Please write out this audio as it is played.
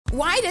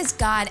Why does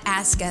God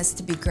ask us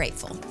to be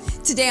grateful?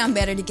 Today on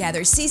Better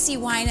Together, Cece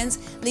Winans,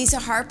 Lisa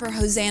Harper,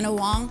 Hosanna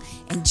Wong,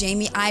 and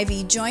Jamie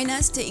Ivey join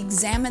us to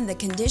examine the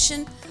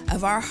condition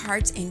of our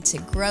hearts and to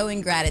grow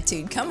in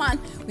gratitude. Come on,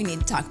 we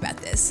need to talk about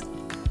this.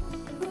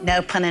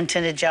 No pun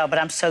intended, Joe, but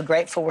I'm so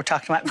grateful we're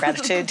talking about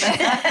gratitude.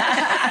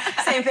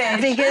 Same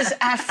page. Because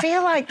I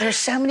feel like there's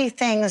so many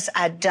things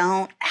I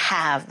don't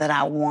have that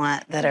I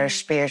want that are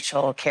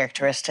spiritual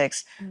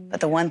characteristics. But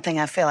the one thing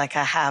I feel like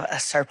I have a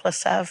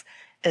surplus of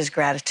is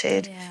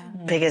gratitude.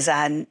 Because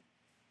I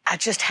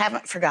just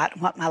haven't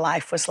forgotten what my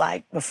life was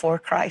like before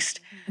Christ.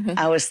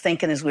 I was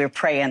thinking as we were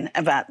praying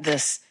about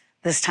this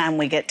time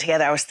we get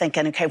together, I was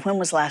thinking, okay, when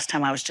was the last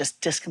time I was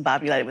just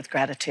discombobulated with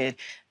gratitude?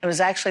 It was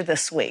actually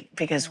this week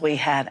because we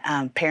had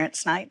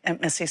parents' night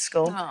at Missy's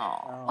school.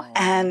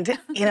 And,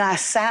 you know, I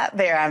sat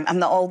there,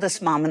 I'm the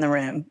oldest mom in the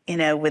room, you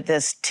know, with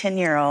this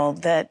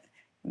 10-year-old that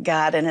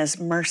God in his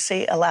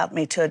mercy allowed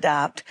me to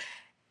adopt.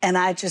 And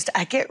I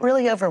get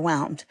really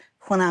overwhelmed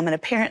when I'm at a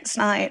parents'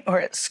 night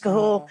or at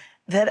school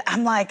that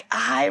I'm like,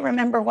 I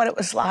remember what it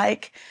was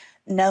like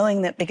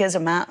knowing that because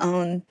of my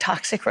own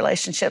toxic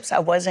relationships, I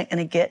wasn't going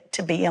to get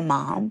to be a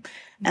mom.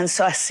 And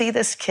so I see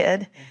this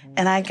kid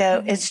and I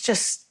go, it's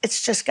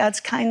just God's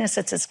kindness.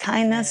 It's his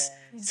kindness.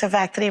 It's the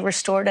fact that he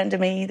restored unto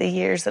me the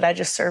years that I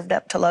just served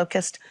up to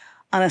Locust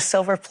on a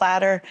silver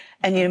platter.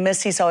 And you know,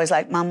 Missy's always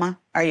like, Mama,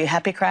 are you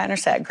happy crying or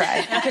sad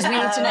crying? Because we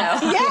need to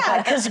know.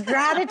 Yeah, because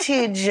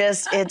gratitude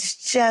just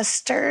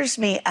stirs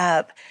me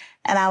up.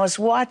 And I was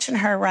watching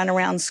her run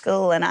around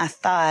school and I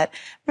thought,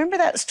 remember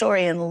that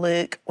story in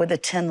Luke with the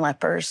 10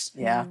 lepers?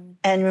 Yeah.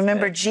 And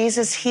remember,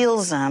 Jesus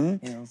heals them,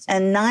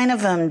 and 9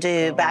 of them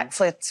do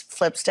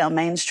backflips down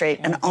Main Street,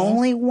 and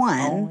only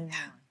one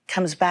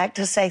comes back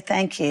to say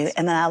thank you.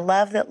 And then I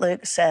love that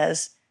Luke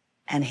says,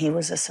 and he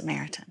was a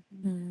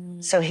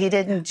Samaritan. So he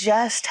didn't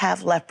just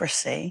have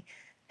leprosy.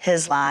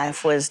 His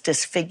life was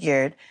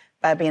disfigured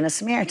by being a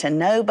Samaritan.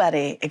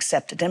 Nobody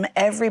accepted him.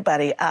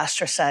 Everybody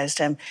ostracized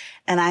him.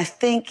 And I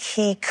think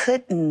he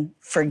couldn't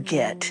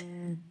forget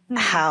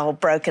how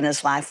broken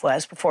his life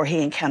was before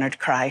he encountered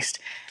Christ.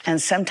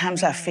 And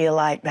sometimes I feel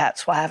like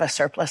that's why I have a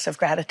surplus of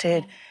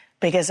gratitude,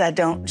 because I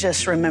don't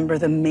just remember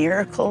the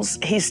miracles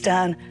he's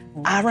done.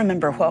 I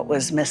remember what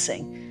was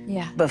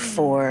missing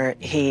before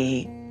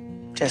he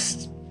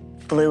just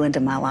blew into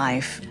my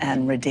life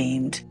and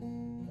redeemed.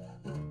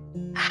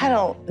 I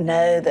don't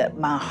know that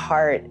my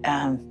heart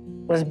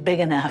was big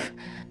enough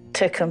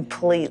to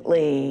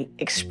completely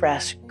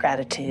express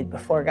gratitude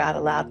before God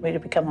allowed me to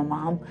become a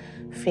mom.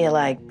 I feel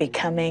like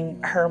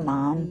becoming her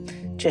mom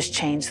just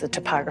changed the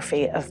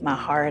topography of my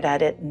heart. I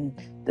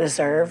didn't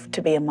deserve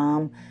to be a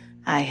mom.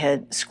 I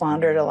had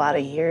squandered a lot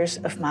of years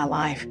of my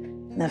life.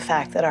 And the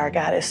fact that our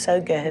God is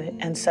so good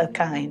and so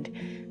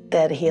kind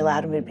that he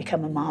allowed me to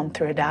become a mom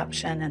through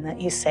adoption, and that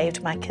he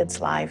saved my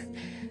kid's life,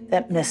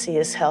 that Missy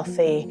is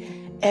healthy.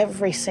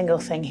 Every single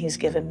thing he's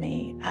given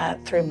me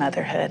through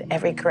motherhood,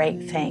 every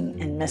great thing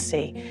in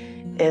Missy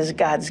is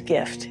God's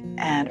gift,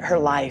 and her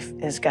life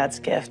is God's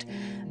gift.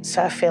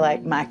 So I feel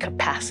like my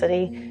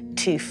capacity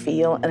to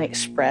feel and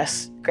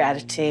express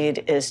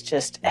gratitude is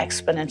just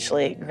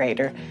exponentially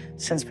greater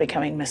since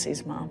becoming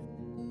Missy's mom.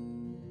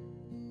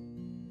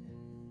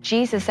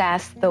 Jesus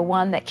asked the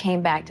one that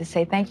came back to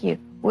say thank you,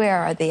 where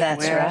are the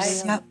others?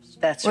 That's right.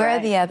 That's Where right.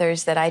 are the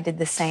others that I did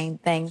the same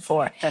thing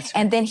for? That's right.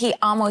 And then he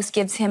almost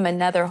gives him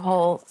another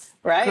whole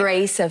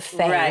grace of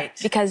faith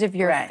because of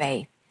your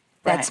faith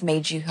that's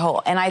made you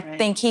whole. And I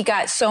think he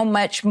got so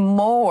much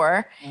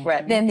more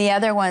than the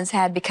other ones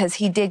had because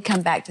he did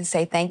come back to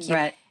say thank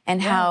you.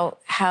 And how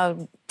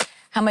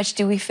much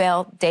do we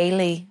fail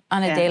daily,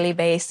 on a daily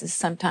basis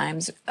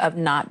sometimes, of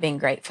not being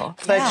grateful?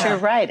 But you're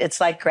right.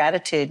 It's like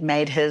gratitude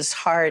made his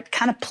heart,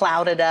 kind of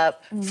plowed it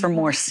up for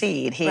more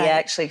seed. He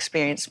actually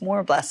experienced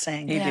more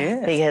blessing. He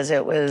did. Because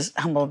it was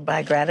humbled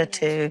by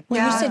gratitude.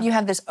 Well, you said you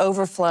have this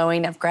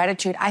overflowing of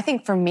gratitude. I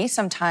think for me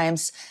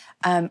sometimes,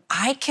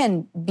 I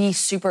can be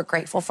super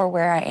grateful for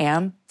where I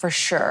am, for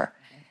sure.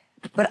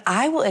 But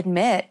I will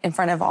admit in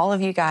front of all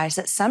of you guys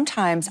that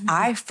sometimes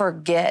I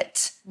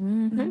forget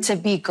to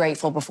be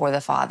grateful before the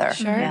Father.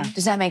 Sure. Yeah.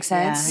 Does that make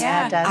sense?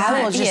 Yeah, it does.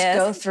 I will just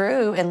go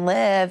through and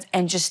live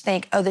and just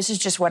think, oh, this is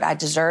just what I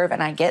deserve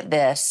and I get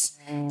this.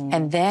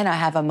 And then I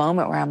have a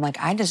moment where I'm like,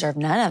 I deserve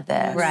none of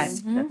this.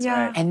 That's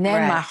right. And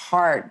then my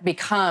heart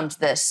becomes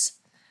this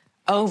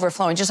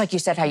overflowing, just like you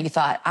said, how you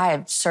thought, I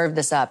have served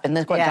this up and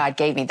this is what God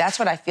gave me. That's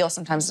what I feel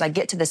sometimes as I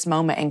get to this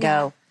moment and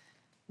go,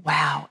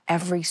 wow,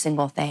 every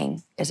single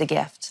thing is a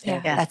gift.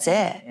 That's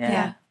it.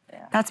 Yeah.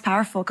 That's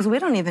powerful because we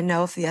don't even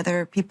know if the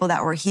other people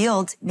that were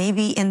healed,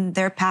 maybe in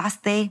their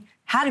past they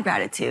had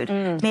gratitude.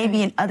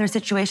 Maybe in other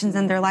situations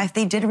in their life,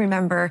 they did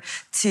remember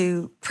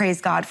to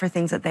praise God for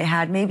things that they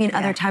had. Maybe in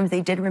other times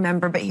they did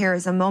remember, but here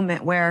is a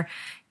moment where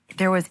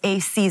there was a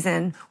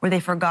season where they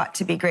forgot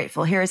to be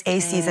grateful. Here is a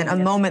season, a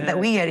moment that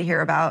we get to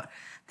hear about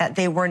that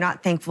they were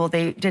not thankful,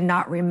 they did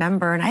not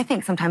remember. And I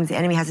think sometimes the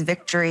enemy has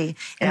victory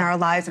in our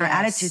lives and our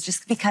attitudes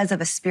just because of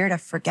a spirit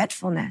of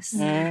forgetfulness.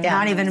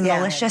 Not even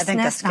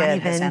maliciousness, not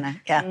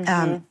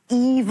even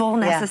evil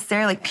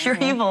necessarily, like pure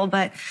evil,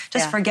 but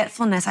just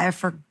forgetfulness. I have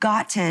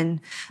forgotten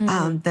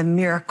the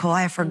miracle.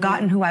 I have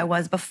forgotten who I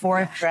was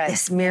before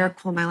this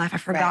miracle in my life. I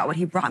forgot what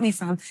he brought me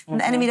from. And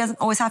the enemy doesn't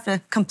always have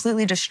to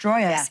completely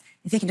destroy us.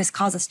 If he can just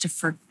cause us to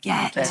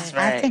forget. That's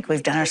right. I think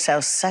we've done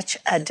ourselves such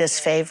a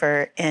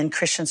disfavor in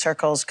Christian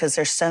circles because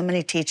there's so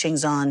many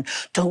teachings on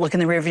don't look in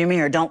the rearview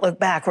mirror, don't look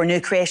back, we're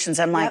new creations.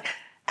 I'm like,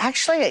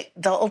 actually,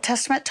 the Old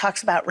Testament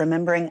talks about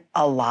remembering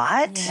a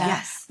lot.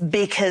 Yes.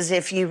 Because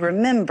if you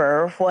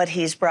remember what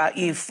he's brought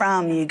you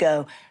from, you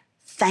go,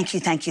 thank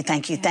you, thank you,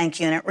 thank you, thank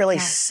you. And it really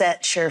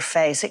sets your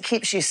face. It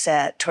keeps you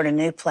set toward a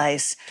new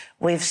place.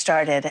 We've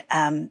started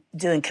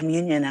doing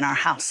communion in our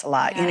house a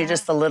lot. You know,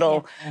 just the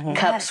little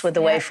cups with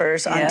the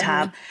wafers on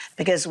top,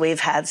 because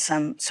we've had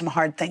some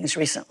hard things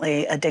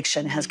recently.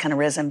 Addiction has kind of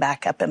risen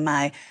back up in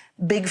my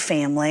big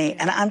family.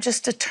 And I'm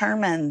just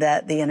determined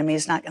that the enemy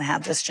is not going to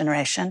have this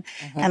generation.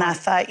 And I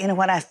thought, you know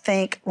what, I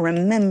think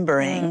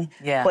remembering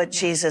what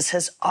Jesus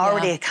has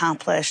already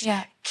accomplished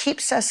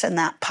keeps us in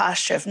that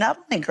posture of not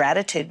only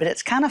gratitude, but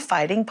it's kind of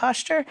fighting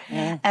posture.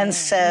 And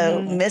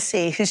so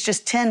Missy, who's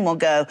just 10, will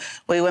go,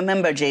 we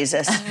remember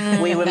Jesus.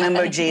 We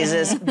remember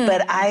Jesus.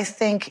 But I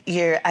think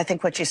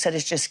what you said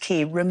is just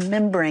key,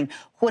 remembering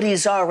what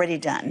he's already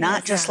done,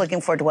 not just looking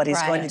forward to what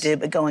he's going to do,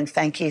 but going,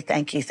 thank you,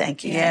 thank you,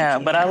 thank you. Yeah,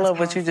 thank you. but I love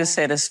what you just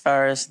said as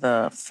far as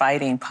the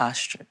fighting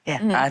posture.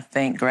 I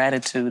think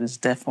gratitude is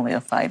definitely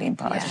a fighting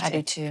posture. I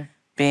do too.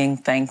 Being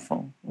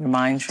thankful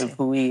reminds you of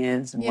who he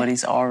is and what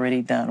he's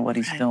already done, what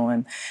he's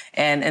doing.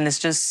 And it's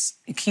just,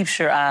 it keeps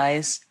your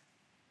eyes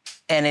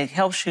and it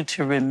helps you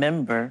to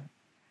remember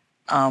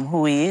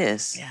who he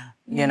is,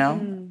 you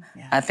know?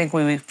 I think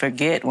we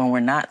forget when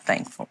we're not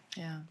thankful.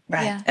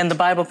 And the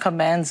Bible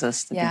commands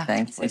us to be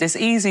thankful. It's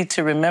easy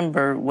to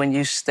remember when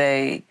you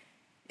stay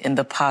in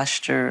the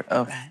posture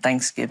of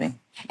thanksgiving.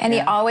 And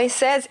he always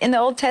says in the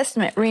Old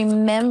Testament,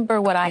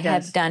 remember what I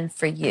have done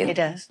for you. He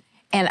does.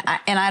 And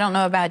I don't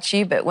know about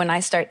you, but when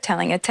I start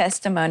telling a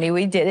testimony,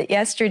 we did it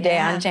yesterday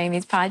on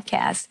Jamie's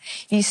podcast,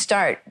 you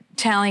start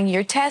telling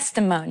your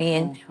testimony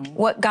and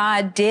what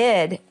God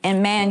did.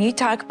 And man, you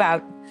talk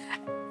about...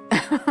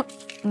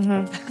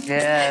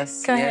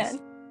 Yes. Go ahead.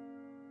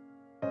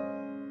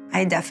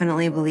 I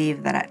definitely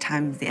believe that at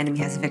times the enemy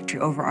has victory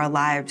over our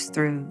lives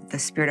through the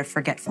spirit of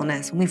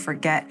forgetfulness. When we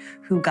forget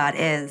who God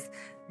is,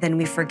 then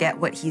we forget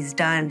what he's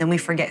done, then we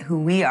forget who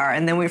we are,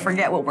 and then we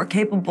forget what we're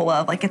capable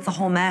of. Like, it's a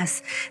whole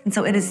mess. And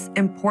so it is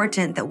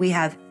important that we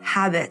have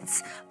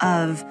habits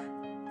of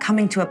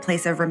coming to a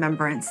place of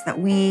remembrance, that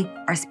we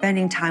are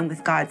spending time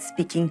with God,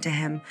 speaking to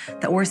him,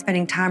 that we're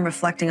spending time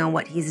reflecting on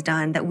what he's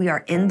done, that we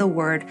are in the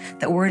Word,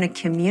 that we're in a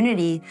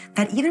community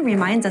that even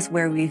reminds us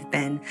where we've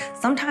been.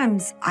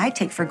 Sometimes I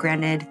take for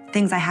granted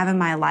things I have in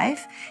my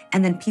life,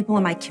 and then people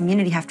in my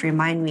community have to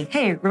remind me,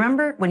 hey,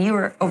 remember when you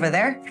were over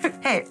there?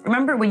 Hey,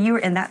 remember when you were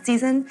in that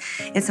season?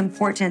 It's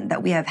important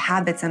that we have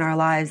habits in our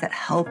lives that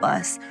help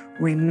us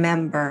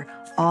remember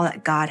all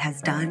that God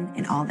has done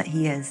and all that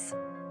he is.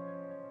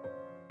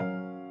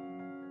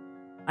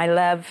 I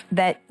love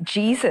that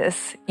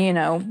Jesus, you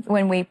know,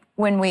 when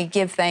we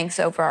give thanks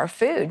over our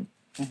food.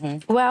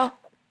 Well,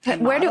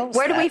 where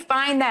do we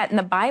find that in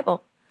the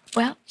Bible?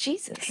 Well,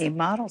 Jesus. He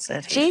models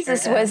it.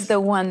 Jesus was the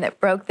one that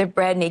broke the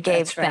bread and he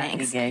gave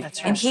thanks.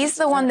 And he's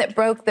the one that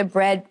broke the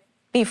bread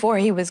before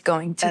he was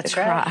going to the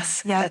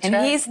cross. And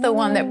he's the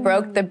one that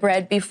broke the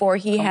bread before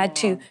he had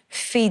to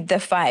feed the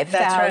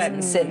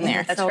 5,000 sitting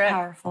there. That's so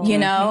powerful. You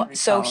know,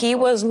 so he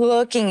was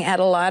looking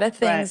at a lot of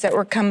things that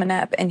were coming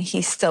up and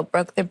he still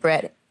broke the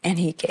bread and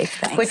he gave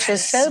thanks. Which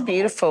is so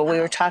beautiful. We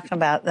were talking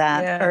about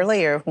that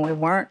earlier when we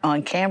weren't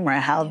on camera,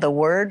 how the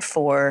word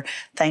for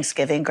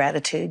thanksgiving,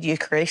 gratitude,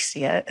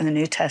 Eucharistia in the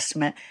New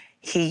Testament,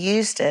 he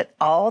used it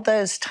all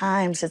those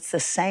times. It's the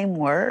same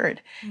word.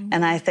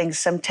 And I think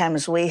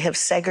sometimes we have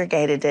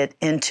segregated it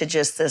into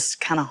just this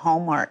kind of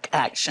hallmark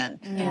action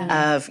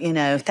of, you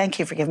know, thank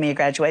you for giving me a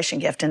graduation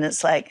gift. And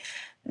it's like,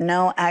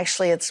 no,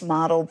 actually it's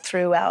modeled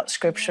throughout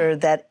Scripture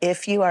that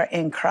if you are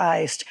in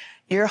Christ,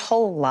 your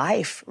whole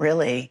life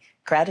really,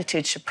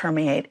 gratitude should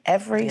permeate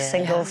every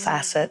single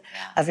facet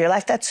of your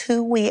life. That's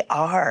who we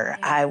are.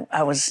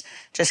 I was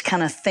just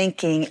kind of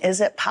thinking, is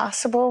it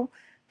possible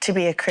to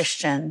be a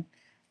Christian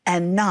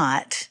and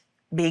not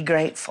be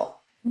grateful?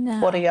 No.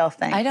 What do y'all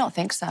think? I don't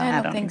think so.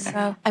 I don't think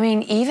so. I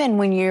mean, even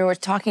when you were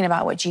talking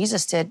about what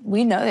Jesus did,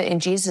 we know that in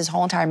Jesus'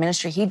 whole entire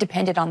ministry, he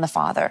depended on the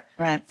Father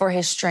for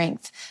his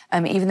strength.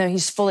 Even though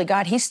he's fully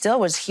God, he still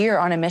was here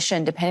on a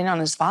mission depending on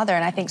his Father.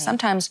 And I think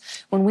sometimes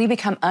when we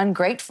become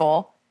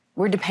ungrateful,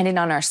 we're dependent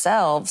on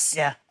ourselves.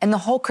 And the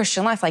whole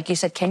Christian life, like you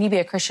said, can you be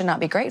a Christian,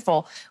 not be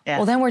grateful?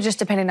 Well, then we're just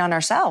dependent on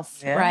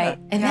ourselves, right?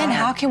 And then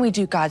how can we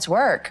do God's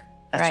work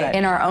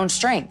in our own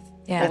strength?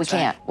 Well, we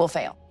can't. We'll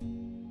fail.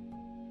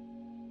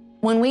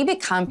 When we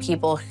become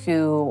people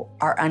who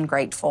are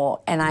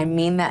ungrateful, and I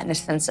mean that in a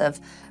sense of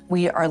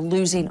we are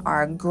losing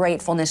our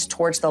gratefulness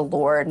towards the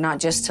Lord, not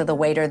just to the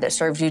waiter that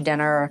serves you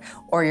dinner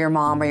or your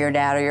mom or your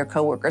dad or your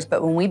coworkers,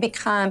 but when we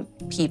become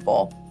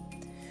people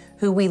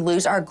who we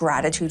lose our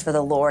gratitude for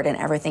the Lord and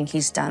everything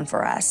He's done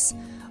for us,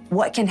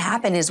 what can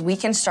happen is we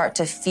can start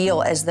to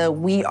feel as though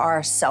we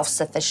are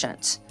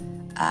self-sufficient.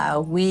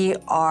 We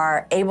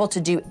are able to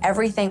do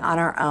everything on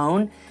our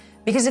own,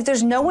 because if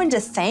there's no one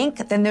to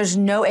thank, then there's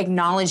no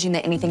acknowledging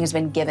that anything has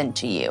been given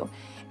to you.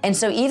 And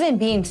so even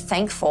being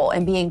thankful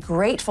and being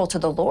grateful to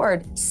the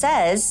Lord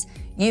says,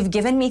 you've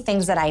given me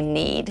things that I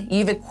need.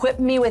 You've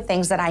equipped me with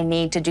things that I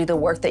need to do the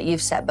work that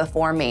you've set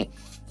before me.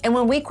 And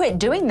when we quit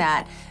doing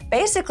that,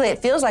 basically it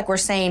feels like we're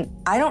saying,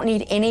 I don't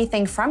need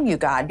anything from you,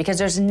 God, because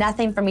there's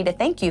nothing for me to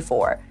thank you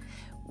for.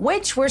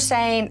 Which we're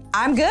saying,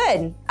 I'm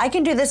good. I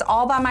can do this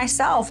all by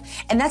myself.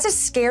 And that's a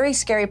scary,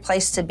 scary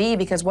place to be,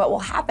 because what will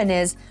happen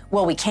is,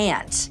 well, we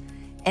can't.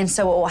 And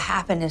so what will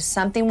happen is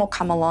something will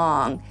come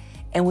along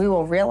and we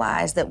will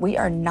realize that we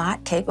are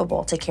not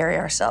capable to carry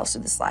ourselves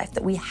through this life,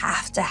 that we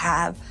have to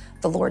have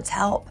the Lord's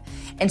help.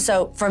 And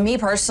so for me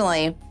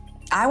personally,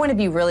 I want to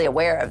be really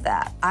aware of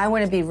that. I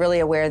want to be really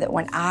aware that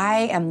when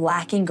I am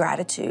lacking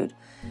gratitude,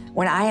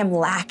 when I am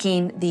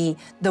lacking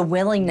the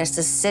willingness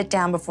to sit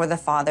down before the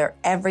Father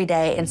every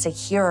day and say,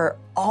 here are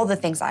all the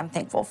things I'm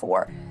thankful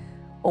for.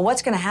 Well,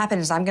 what's going to happen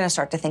is I'm going to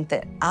start to think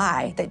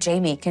that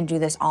Jamie can do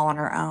this all on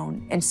her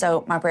own. And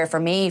so my prayer for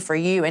me, for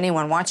you,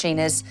 anyone watching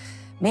is,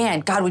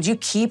 man, God, would you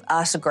keep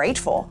us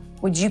grateful?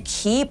 Would you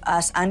keep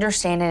us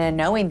understanding and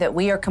knowing that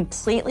we are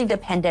completely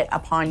dependent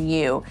upon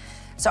you?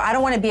 So I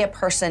don't want to be a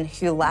person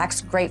who lacks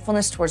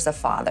gratefulness towards the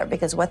Father,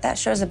 because what that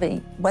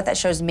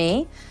shows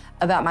me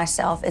about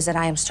myself is that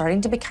I am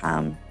starting to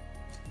become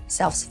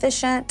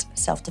self-sufficient,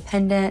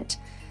 self-dependent,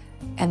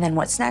 and then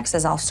what's next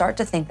is I'll start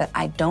to think that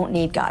I don't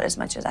need God as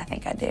much as I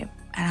think I do,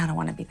 and I don't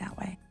want to be that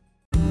way.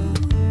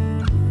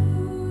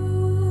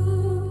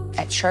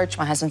 At church,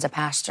 my husband's a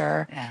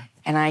pastor,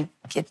 and I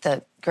get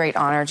the great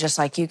honor, just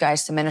like you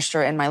guys, to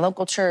minister in my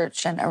local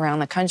church and around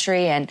the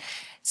country. And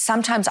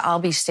sometimes I'll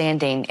be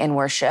standing in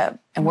worship,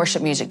 and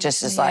worship music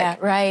just is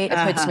like, right. It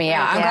puts me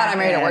out. I'm glad I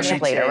married a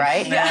worship leader,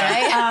 right?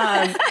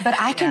 But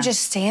I can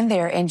just stand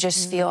there and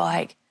just feel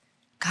like,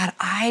 God,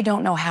 I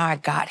don't know how I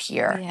got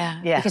here.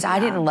 Because I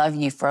didn't love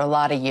you for a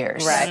lot of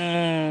years.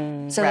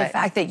 So the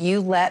fact that you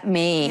let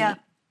me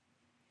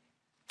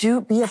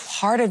be a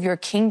part of your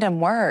kingdom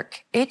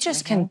work, it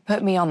just can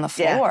put me on the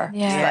floor.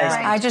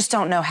 I just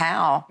don't know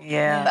how.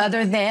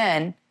 Other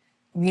than,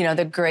 you know,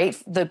 the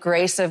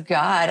grace of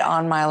God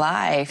on my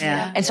life.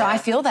 And so I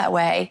feel that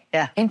way.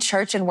 In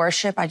church and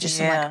worship, I just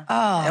am like,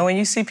 oh. And when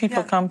you see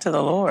people come to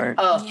the Lord.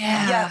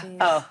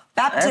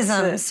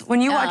 Baptisms.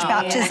 When you watch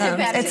baptisms,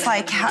 it's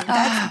like,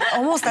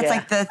 that's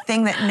like the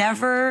thing that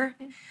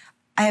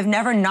I have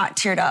never not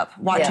teared up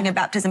watching a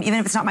baptism, even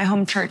if it's not my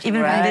home church,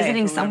 even if I'm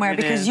visiting somewhere,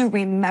 because you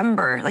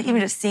remember, like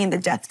even just seeing the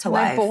death to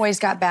life. My boys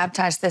got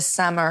baptized this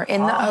summer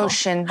in the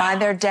ocean by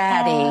their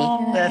daddy,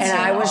 and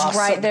I was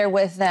right there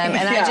with them.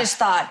 And I just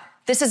thought,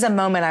 this is a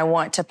moment I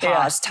want to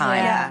pause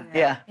time.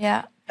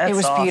 It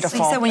was beautiful.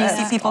 Like, so when you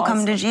see people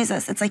come to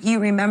Jesus, it's like you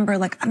remember,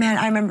 like, man,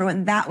 I remember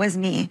when that was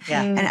me.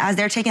 And as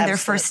they're taking their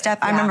first step,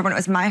 I remember when it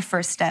was my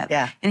first step.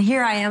 And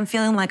here I am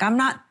feeling like I'm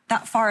not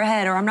that far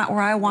ahead, or I'm not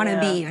where I want to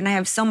be, and I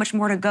have so much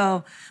more to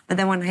go. But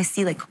then when I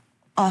see, like,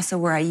 also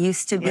where I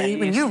used to be,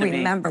 when you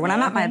remember, when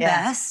I'm at my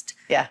best,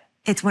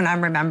 it's when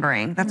I'm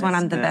remembering. That's when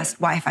I'm the best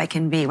wife I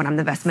can be, when I'm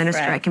the best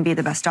minister I can be,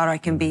 the best daughter I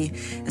can be,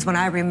 is when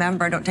I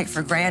remember, don't take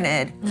for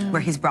granted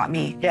where He's brought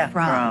me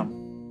from.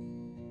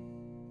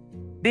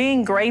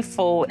 Being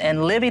grateful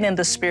and living in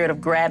the spirit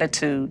of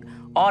gratitude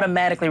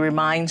automatically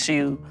reminds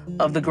you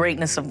of the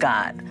greatness of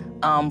God.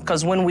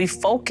 Because when we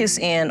focus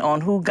in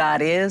on who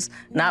God is,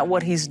 not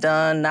what He's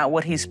done, not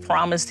what He's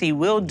promised He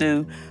will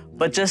do,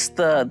 but just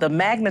the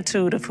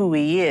magnitude of who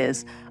He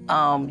is,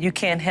 you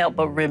can't help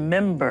but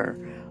remember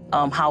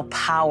how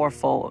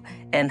powerful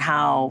and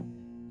how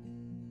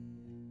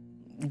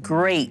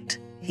great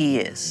He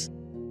is.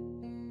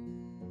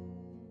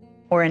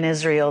 We're in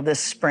Israel this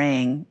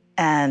spring,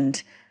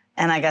 and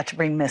I got to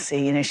bring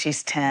Missy. You know,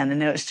 she's 10,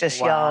 and it was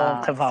just,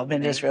 y'all have all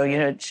been to Israel. You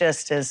know, it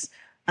just is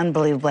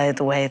unbelievable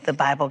the way the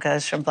Bible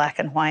goes from black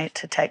and white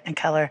to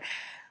Technicolor.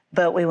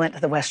 But we went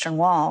to the Western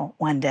Wall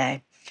one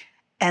day,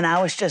 and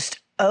I was just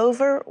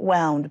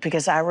overwhelmed,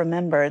 because I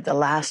remember the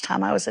last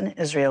time I was in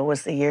Israel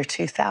was the year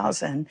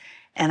 2000.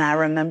 And I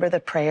remember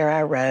the prayer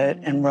I wrote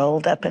and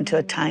rolled up into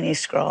a tiny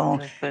scroll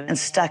and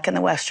stuck in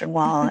the Western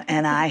Wall.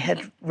 And I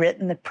had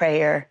written the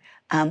prayer,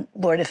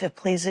 Lord, if it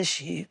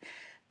pleases you,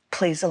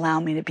 please allow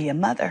me to be a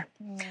mother.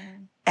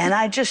 And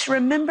I just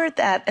remembered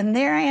that. And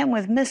there I am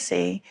with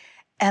Missy,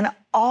 and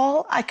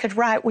all I could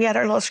write, we had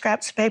our little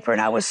scraps of paper,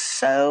 and I was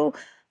so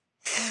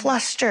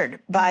flustered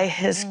by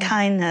His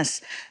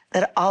kindness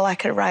that all I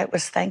could write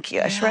was thank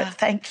you. I just wrote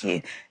thank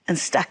you and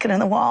stuck it in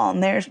the wall.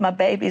 And there's my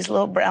baby's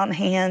little brown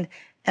hand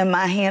and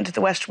my hand at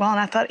the Western Wall. And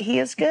I thought, He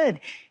is good.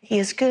 He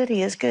is good.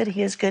 He is good.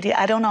 He is good.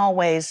 I don't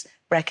always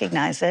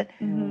recognize it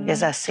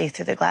because I see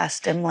through the glass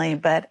dimly,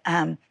 but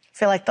I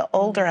feel like the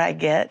older I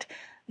get,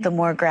 the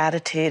more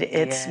gratitude.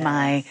 It's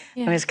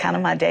it's kind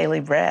of my daily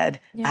bread.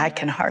 I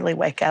can hardly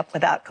wake up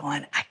without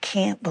going, I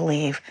can't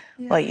believe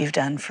what you've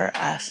done for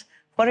us.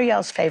 What are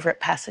y'all's favorite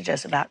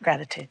passages about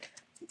gratitude?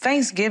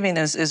 Thanksgiving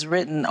is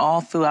written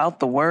all throughout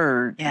the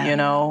Word, you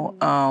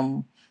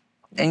know.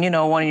 And, you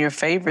know, one of your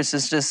favorites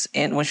is just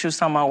when she was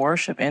talking about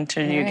worship,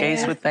 enter your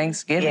gates with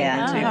thanksgiving,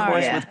 into your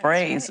courts with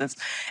praise. Right.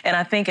 And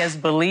I think as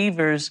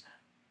believers,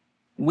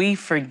 we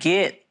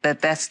forget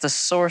that that's the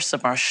source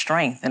of our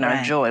strength and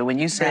our joy. When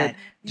you said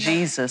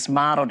Jesus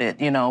modeled it,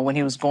 you know, when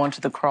he was going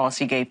to the cross,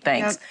 he gave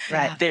thanks.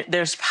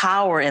 There's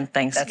power in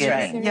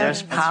thanksgiving.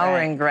 There's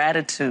power in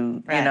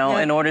gratitude, you know,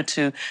 in order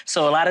to.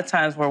 So a lot of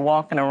times we're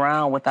walking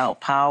around without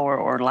power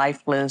or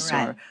lifeless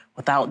or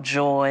without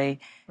joy.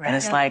 And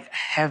it's like,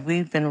 have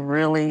we been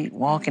really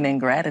walking in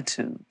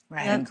gratitude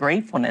and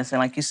gratefulness? And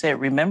like you said,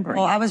 remembering.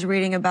 Well, I was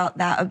reading about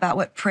that, about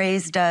what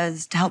praise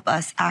does to help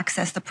us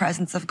access the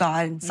presence of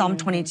God. And Psalm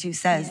 22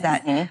 says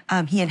that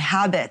he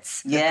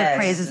inhabits the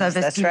praises of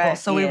his people.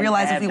 So we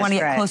realize if we want to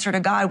get closer to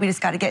God, we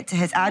just got to get to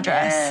his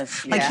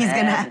address. Like he's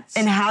going to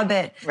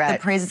inhabit the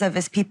praises of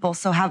his people.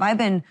 So have I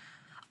been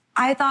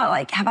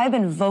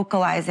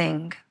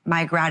vocalizing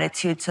my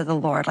gratitude to the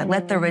Lord? Like,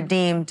 let the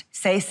redeemed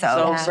say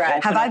so.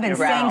 Have I been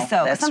saying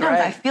so? Sometimes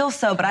I feel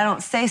so, but I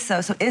don't say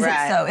so. So is it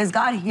so? Is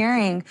God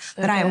hearing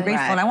that I am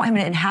grateful and I want him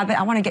to inhabit?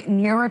 I want to get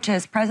nearer to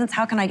his presence.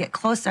 How can I get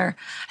closer?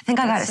 I think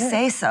I got to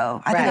say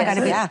so. I think I got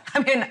to be, I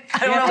mean,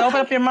 I don't know. Open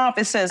up your mouth.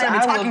 It says,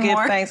 I will give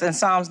thanks in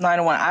Psalms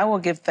 91. I will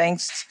give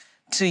thanks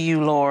to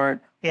you, Lord,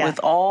 with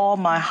all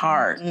my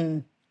heart.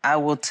 I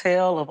will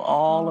tell of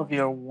all of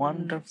your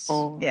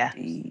wonderful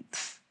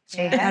deeds.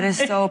 That is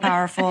so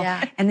powerful.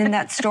 And then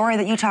that story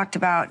that you talked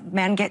about,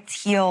 man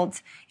gets healed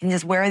and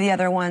just where are the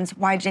other ones?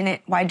 Why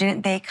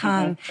didn't they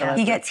come?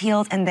 He gets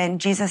healed and then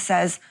Jesus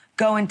says,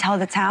 go and tell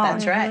the town.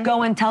 That's right.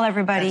 Go and tell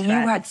everybody. You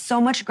had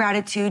so much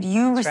gratitude.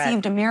 You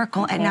received a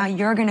miracle and now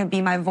you're going to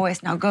be my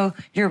voice. Now go,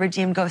 you're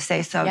redeemed, go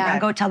say so. Now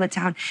go tell the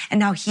town. And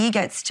now he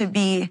gets to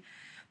be,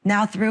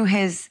 now through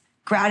his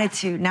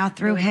gratitude, now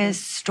through his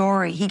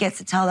story, he gets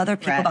to tell other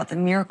people about the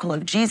miracle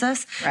of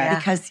Jesus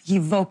because he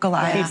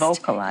vocalized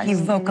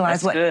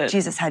what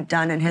Jesus had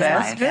done in his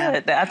life.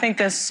 That's good. I think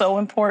that's so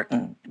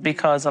important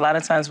because a lot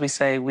of times we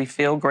say we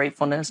feel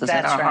gratefulness is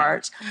in our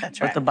hearts,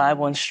 but the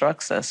Bible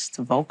instructs us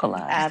to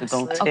vocalize, to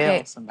go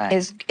tell somebody.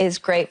 Is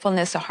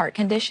gratefulness a heart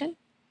condition?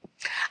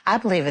 I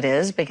believe it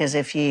is because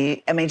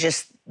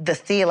just the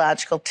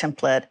theological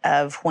template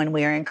of when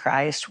we are in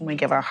Christ, when we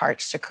give our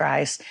hearts to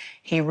Christ,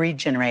 he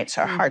regenerates.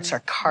 Our hearts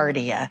are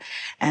cardia.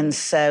 And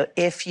so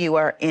if you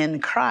are in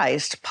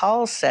Christ,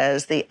 Paul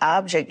says the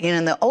object,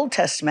 in the Old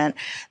Testament,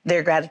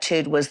 their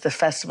gratitude was the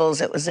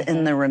festivals. It was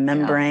in the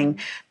remembering.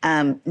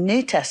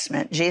 New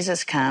Testament,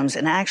 Jesus comes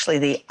and actually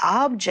the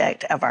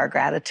object of our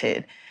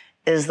gratitude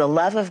is the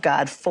love of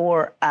God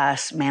for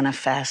us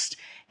manifest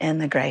in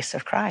the grace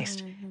of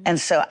Christ. And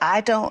so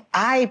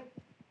I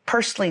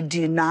personally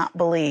do not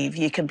believe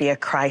you can be a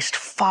Christ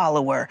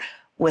follower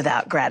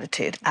without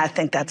gratitude. I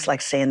think that's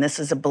like saying this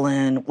is a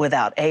balloon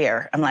without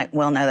air. I'm like,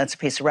 well, no, that's a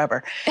piece of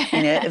rubber.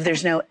 If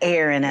there's no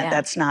air in it,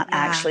 that's not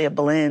actually a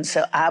balloon.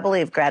 So I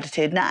believe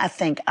gratitude. Now, I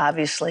think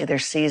obviously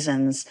there's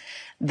seasons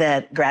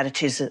that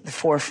gratitude's at the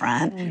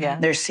forefront.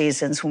 There's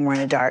seasons when we're in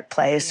a dark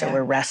place or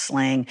we're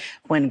wrestling,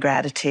 when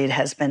gratitude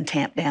has been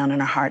tamped down in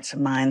our hearts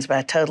and minds. But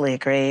I totally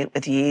agree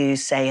with you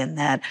saying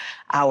that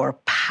our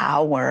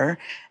power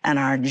and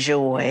our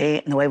joy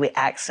and the way we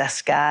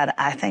access God,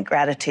 I think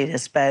gratitude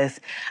is both,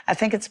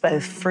 it's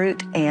both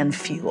fruit and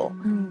fuel.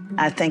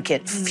 I think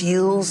it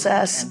fuels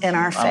us in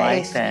our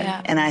faith.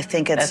 And I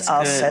think it's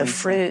also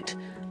fruit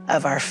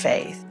of our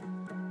faith.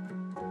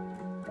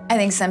 I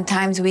think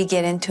sometimes we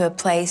get into a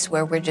place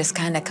where we're just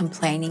kind of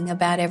complaining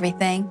about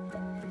everything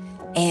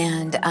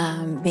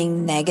and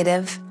being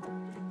negative.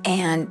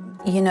 And,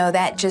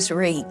 that just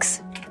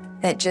reeks.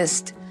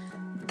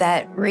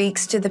 That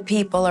reeks to the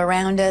people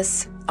around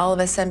us. All of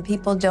a sudden,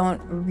 people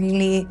don't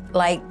really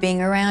like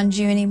being around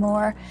you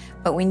anymore.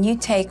 But when you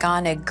take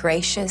on a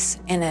gracious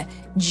and a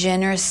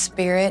generous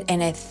spirit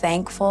and a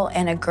thankful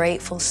and a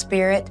grateful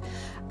spirit,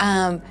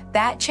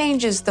 that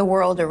changes the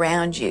world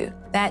around you.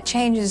 That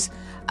changes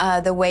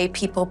the way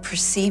people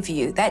perceive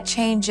you. That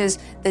changes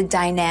the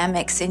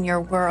dynamics in your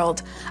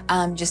world,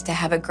 just to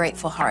have a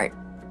grateful heart.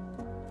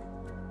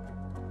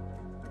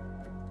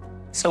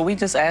 So we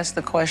just asked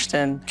the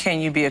question,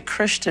 can you be a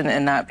Christian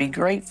and not be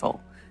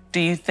grateful? Do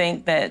you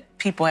think that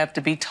people have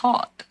to be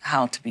taught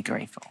how to be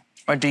grateful?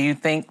 Or do you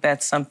think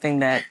that's something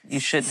that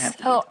you shouldn't have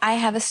to So I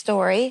have a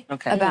story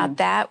about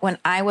that. When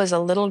I was a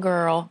little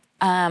girl,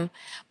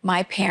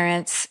 my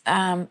parents,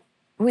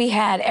 we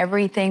had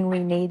everything we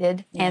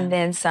needed and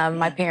then some.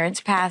 My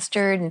parents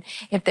pastored, and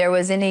if there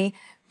was any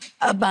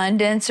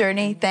abundance or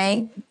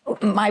anything,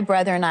 my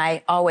brother and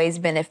I always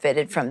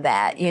benefited from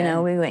that. We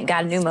went and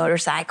got a new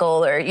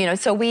motorcycle or,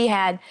 so we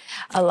had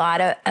a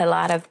lot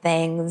of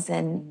things.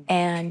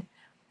 And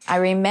I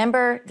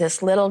remember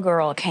this little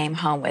girl came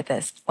home with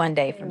us one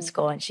day from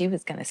school and she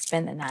was going to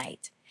spend the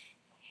night.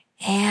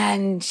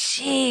 And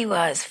she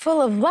was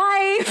full of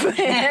life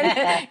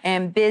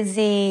and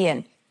busy,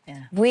 and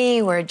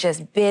we were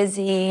just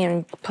busy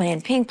and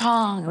playing ping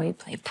pong, and we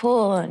played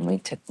pool, and we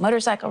took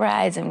motorcycle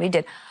rides, and we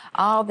did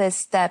all this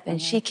stuff.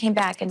 And she came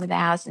back into the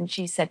house and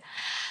she said,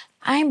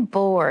 "I'm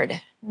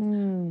bored."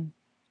 Oh,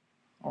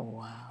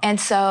 wow. And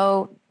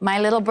so my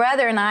little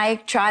brother and I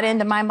trot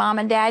into my mom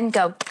and dad and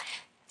go,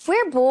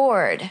 "We're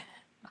bored."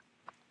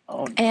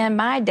 Oh, no. And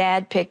my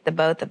dad picked the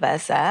both of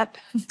us up.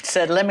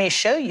 Said, "Let me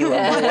show you."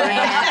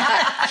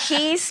 And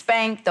he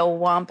spanked the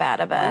whomp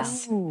out of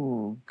us.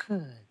 Ooh,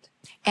 good.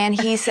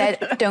 And he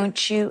said,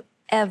 "Don't you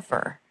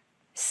ever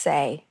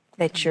say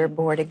that you're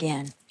bored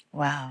again.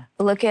 Wow.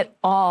 Look at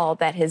all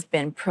that has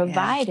been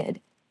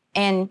provided."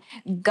 And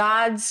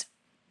God's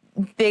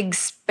big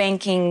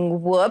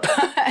spanking whoop,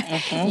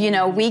 you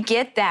know, we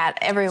get that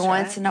every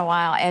once in a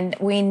while, and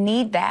we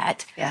need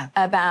that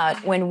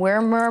about when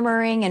we're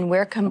murmuring and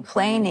we're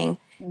complaining,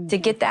 to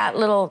get that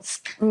little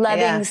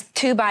loving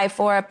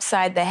 2x4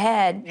 upside the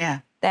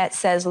head that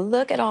says,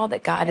 "Look at all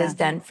that God has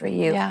done for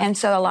you." And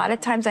so a lot of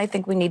times I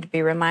think we need to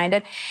be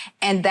reminded,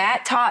 and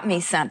that taught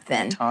me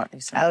something. Oh,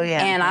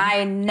 yeah. And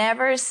I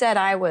never said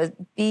I was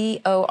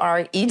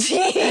BOREG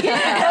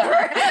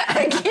ever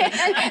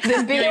again.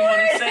 The B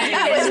word,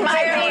 that was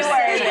my B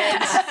word.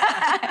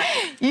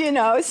 You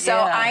know, so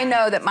I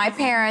know that my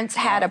parents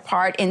had a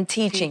part in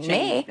teaching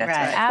me. That's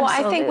right. Well,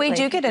 I think we Absolutely.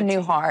 do get a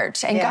new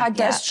heart, and God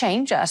does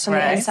change us from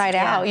the inside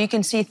out. You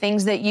can see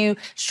things that you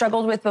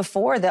struggled with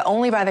before that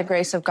only by the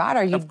grace of God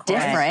are you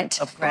different.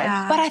 Of course.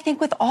 But I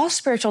think with all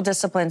spiritual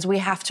disciplines, we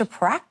have to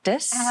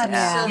practice and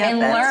That's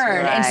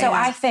learn. And so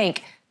right. I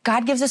think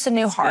God gives us a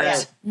new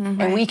heart,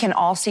 and we can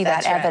all see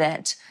that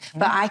evident.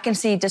 But I can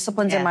see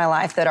disciplines in my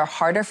life that are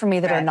harder for me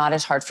that are not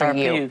as hard for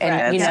you,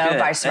 and you know,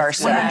 vice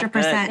versa.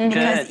 100%.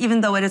 Because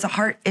even though it is a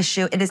heart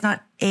issue, it is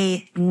not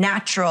a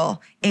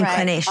natural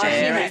inclination.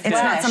 It's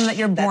not something that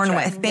you're born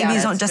with.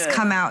 Babies don't just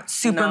come out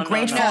super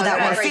grateful that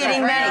we're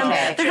feeding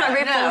them. They're not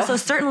grateful. So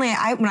certainly,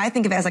 when I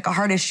think of it as like a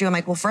heart issue, I'm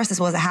like, well, first this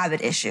was a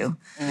habit issue.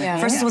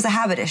 First this was a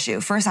habit issue.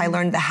 First I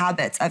learned the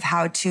habits of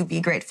how to be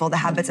grateful, the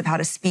habits of how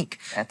to speak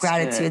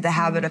gratitude, the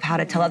habit of how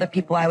to tell other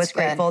people I was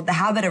grateful, the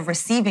habit of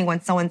receiving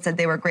when someone said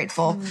they were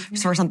grateful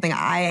for something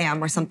I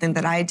am or something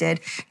that I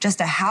did.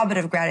 Just a habit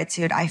of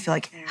gratitude, I feel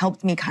like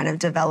helped me kind of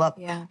develop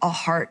a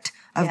heart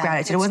of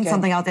gratitude. It wasn't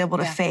something I was able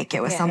to fake.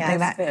 It was something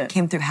that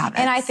came through habits.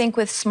 And I think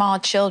with small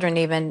children,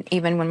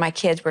 even when my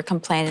kids were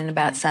complaining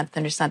about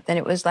something or something,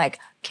 it was like,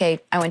 "Okay,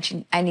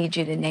 I need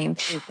you to name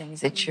 2 things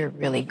that you're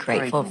really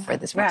grateful for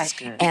this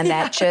month." And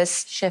that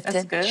just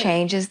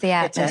changes the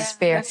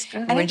atmosphere.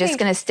 And we're just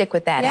going to stick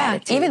with that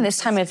attitude. Even this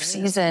time of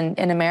season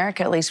in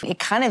America, at least, it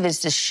kind of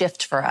is this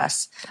shift for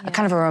us, a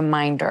kind of a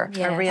reminder. A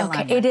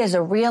realignment. Okay, it is a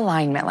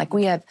realignment. Like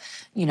we have,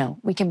 you know,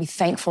 we can be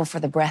thankful for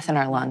the breath in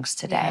our lungs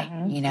today,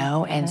 you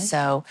know, and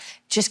so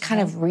just kind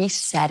of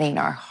resetting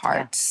our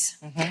hearts.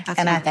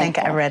 And I think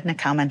I read in a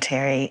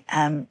commentary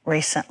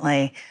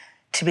recently,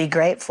 to be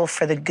grateful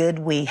for the good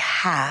we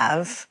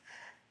have,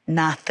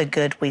 not the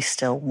good we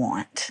still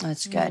want.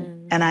 That's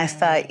good. And I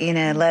thought, you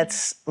know,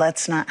 let's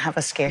not have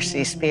a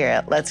scarcity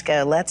spirit. Let's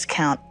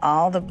count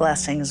all the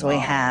blessings we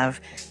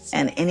have,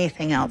 and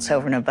anything else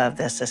over and above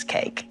this is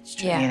cake.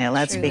 You know,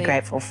 let's be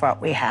grateful for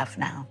what we have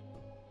now.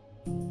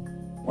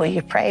 Will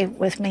you pray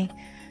with me?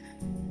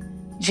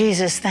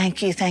 Jesus,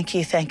 thank you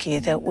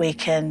that we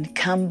can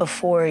come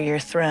before your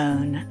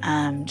throne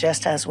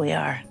just as we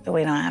are, that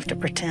we don't have to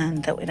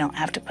pretend, that we don't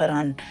have to put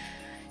on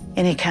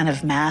any kind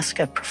of mask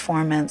of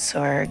performance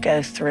or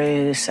go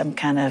through some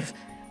kind of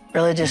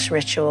religious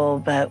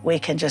ritual, but we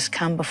can just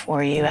come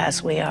before you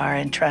as we are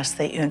and trust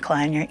that you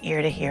incline your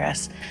ear to hear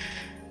us.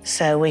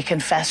 So we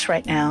confess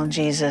right now,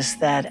 Jesus,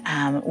 that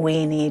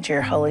we need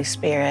your Holy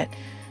Spirit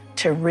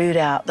to root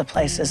out the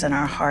places in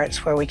our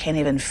hearts where we can't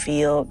even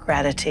feel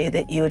gratitude,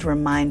 that you would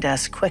remind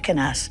us, quicken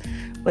us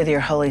with your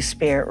Holy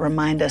Spirit,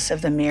 remind us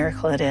of the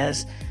miracle it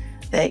is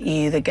that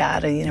you, the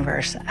God of the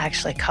universe,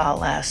 actually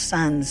call us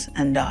sons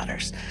and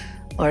daughters.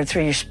 Lord,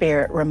 through your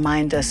Spirit,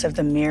 remind us of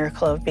the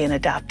miracle of being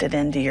adopted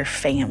into your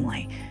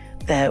family,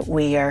 that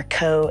we are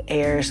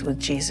co-heirs with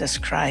Jesus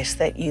Christ,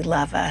 that you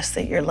love us,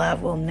 that your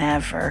love will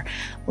never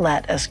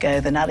let us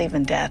go, that not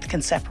even death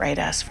can separate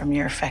us from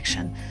your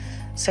affection.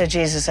 So,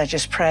 Jesus, I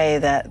just pray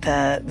that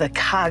the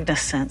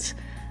cognizance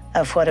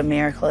of what a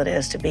miracle it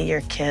is to be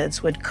your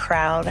kids would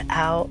crowd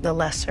out the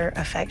lesser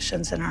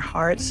affections in our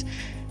hearts,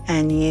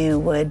 and you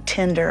would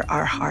tender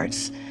our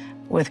hearts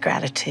with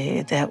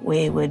gratitude, that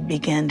we would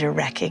begin to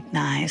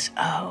recognize,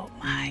 oh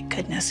my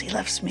goodness, he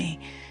loves me,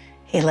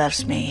 he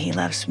loves me, he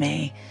loves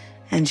me.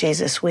 And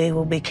Jesus, we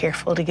will be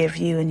careful to give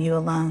you and you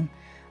alone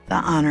the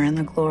honor and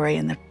the glory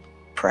and the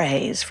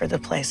praise for the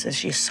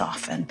places you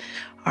soften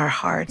our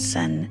hearts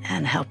and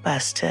help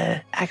us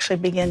to actually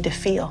begin to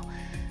feel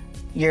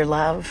your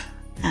love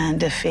and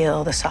to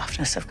feel the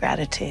softness of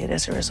gratitude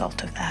as a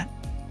result of that.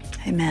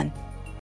 Amen.